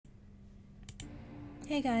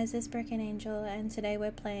Hey guys, it's Brick and Angel, and today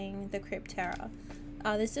we're playing the Crypt Terror.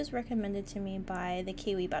 This is recommended to me by the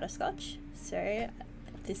Kiwi Butterscotch, so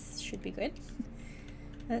this should be good.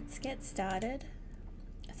 Let's get started.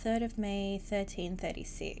 3rd of May,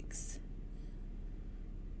 1336.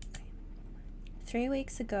 3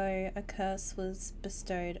 weeks ago, a curse was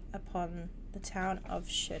bestowed upon the town of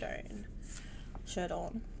Sherdon.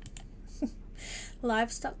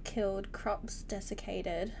 Livestock killed, crops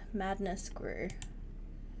desiccated, madness grew.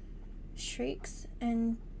 Shrieks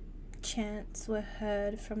and chants were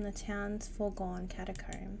heard from the town's foregone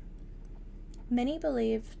catacomb. Many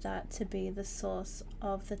believed that to be the source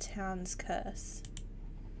of the town's curse.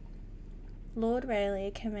 Lord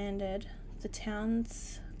Rayleigh commanded the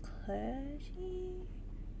town's clergy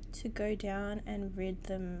to go down and rid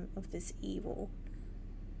them of this evil.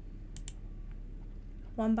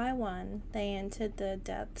 One by one, they entered the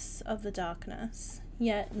depths of the darkness,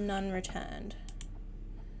 yet none returned.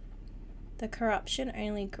 The corruption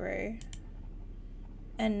only grew,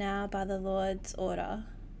 and now by the Lord's order,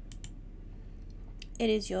 it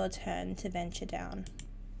is your turn to venture down.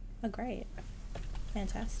 Oh, great.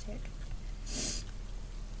 Fantastic.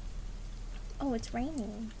 Oh, it's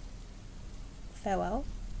raining. Farewell.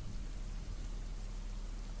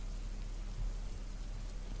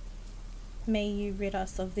 May you rid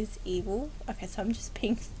us of this evil. Okay, so I'm just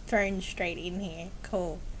being thrown straight in here.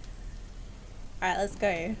 Cool. Alright, let's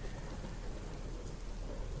go.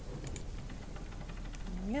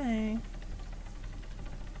 Here we go.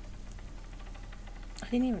 I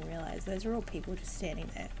didn't even realise those are all people just standing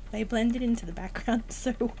there. They blended into the background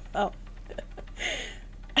so well.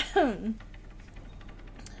 Okay,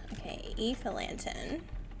 E for lantern.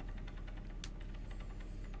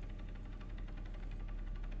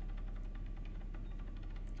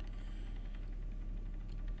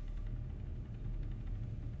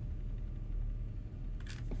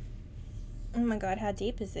 Oh my god, how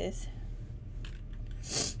deep is this?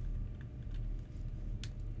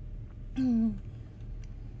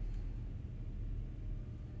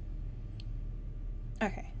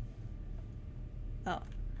 Okay. Oh.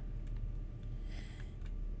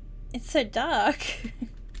 It's so dark.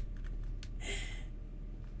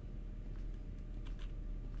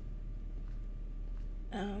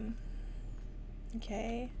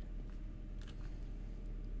 Okay.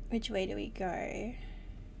 Which way do we go?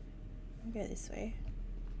 I'll go this way.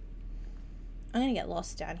 I'm gonna get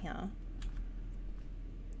lost down here.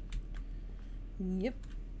 Yep.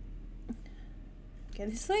 Go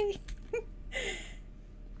this way.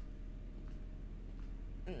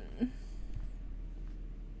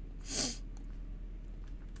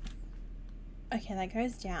 Okay, that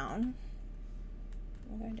goes down.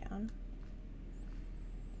 We'll go down.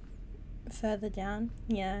 Further down?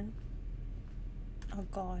 Yeah. Oh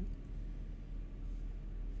god.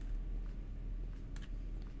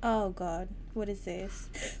 Oh god. What is this?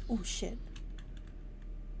 Oh shit.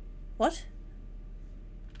 What?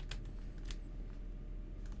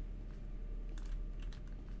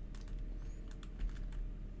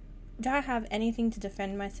 Do I have anything to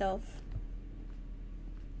defend myself?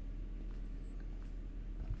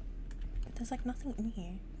 There's like nothing in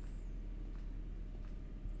here.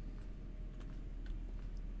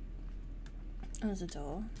 Oh, there's a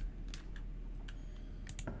door.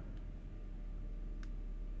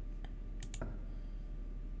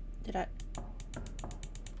 Did I...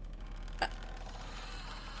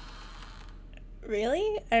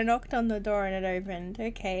 Really? I knocked on the door and it opened.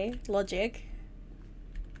 Okay, logic.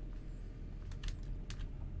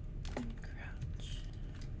 Crouch.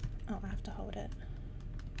 Oh, I have to hold it.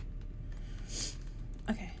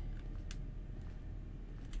 Okay.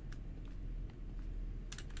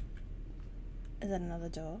 Is that another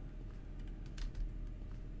door?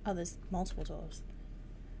 Oh, there's multiple doors.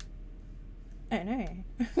 Oh no.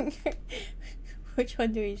 Which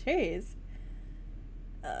one do we choose?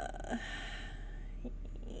 Yeah,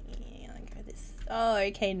 I'll go this. Oh,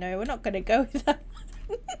 okay, no, we're not gonna go with that.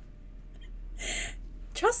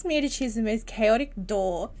 Trust me to choose the most chaotic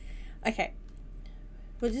door. Okay.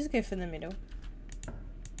 We'll just go for the middle.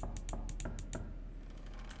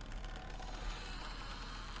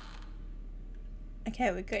 Okay,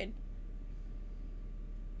 we're good.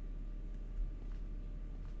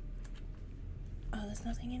 Oh, there's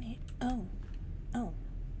nothing in here. Oh. Oh.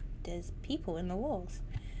 There's people in the walls.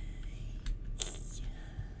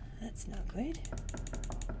 That's not good.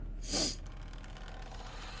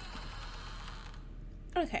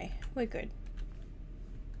 Okay, we're good.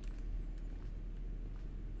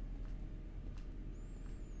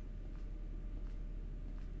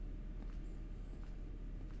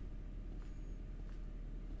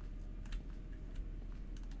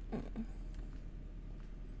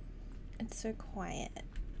 It's so quiet.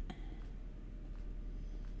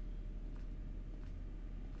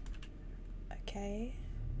 Okay.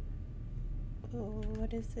 Oh,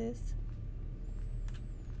 what is this?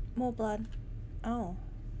 More blood. Oh.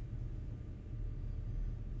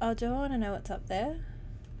 Oh, do I want to know what's up there?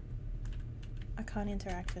 I can't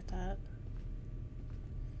interact with that.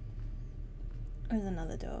 There's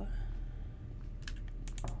another door.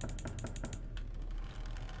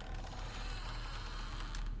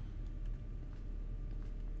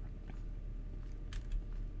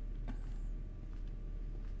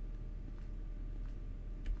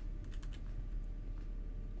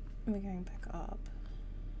 We're going back up.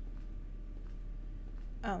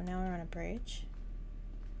 Oh, now we're on a bridge.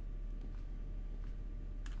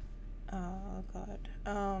 Oh god.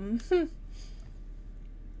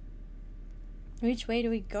 Which way do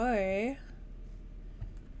we go?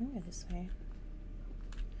 I'll go this way.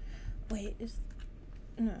 Wait, is...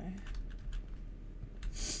 no.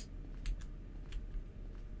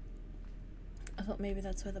 I thought maybe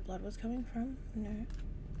that's where the blood was coming from. No.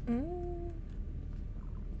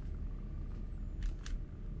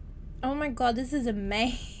 Oh my god, this is a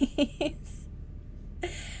maze.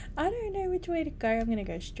 I don't know which way to go. I'm gonna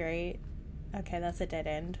go straight. Okay, that's a dead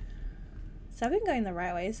end. So I've been going the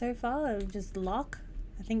right way so far. Just lock?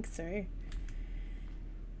 I think so.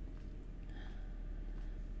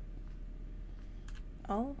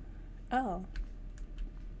 Oh. Oh.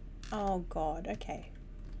 Oh god, okay.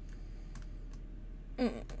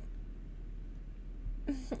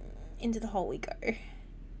 Into the hole we go.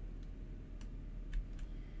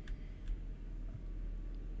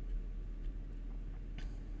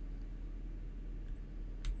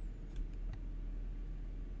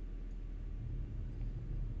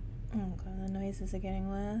 Oh god, the noises are getting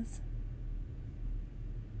worse.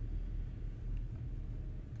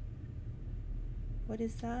 What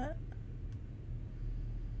is that?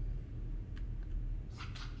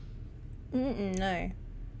 No.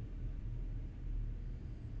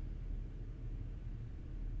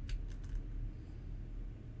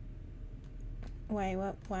 Wait,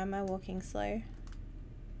 what? Why am I walking slow?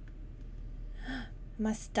 Am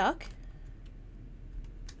I stuck?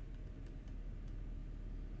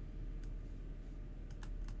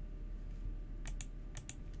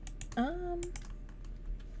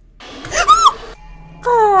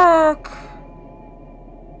 Fuck!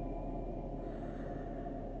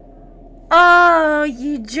 Oh,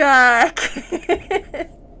 you jerk!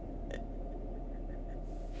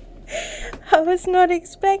 I was not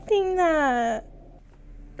expecting that.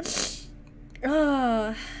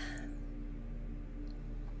 Oh.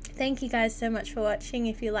 Thank you guys so much for watching.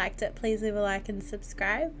 If you liked it, please leave a like and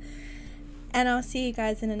subscribe. And I'll see you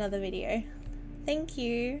guys in another video. Thank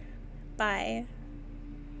you. Bye.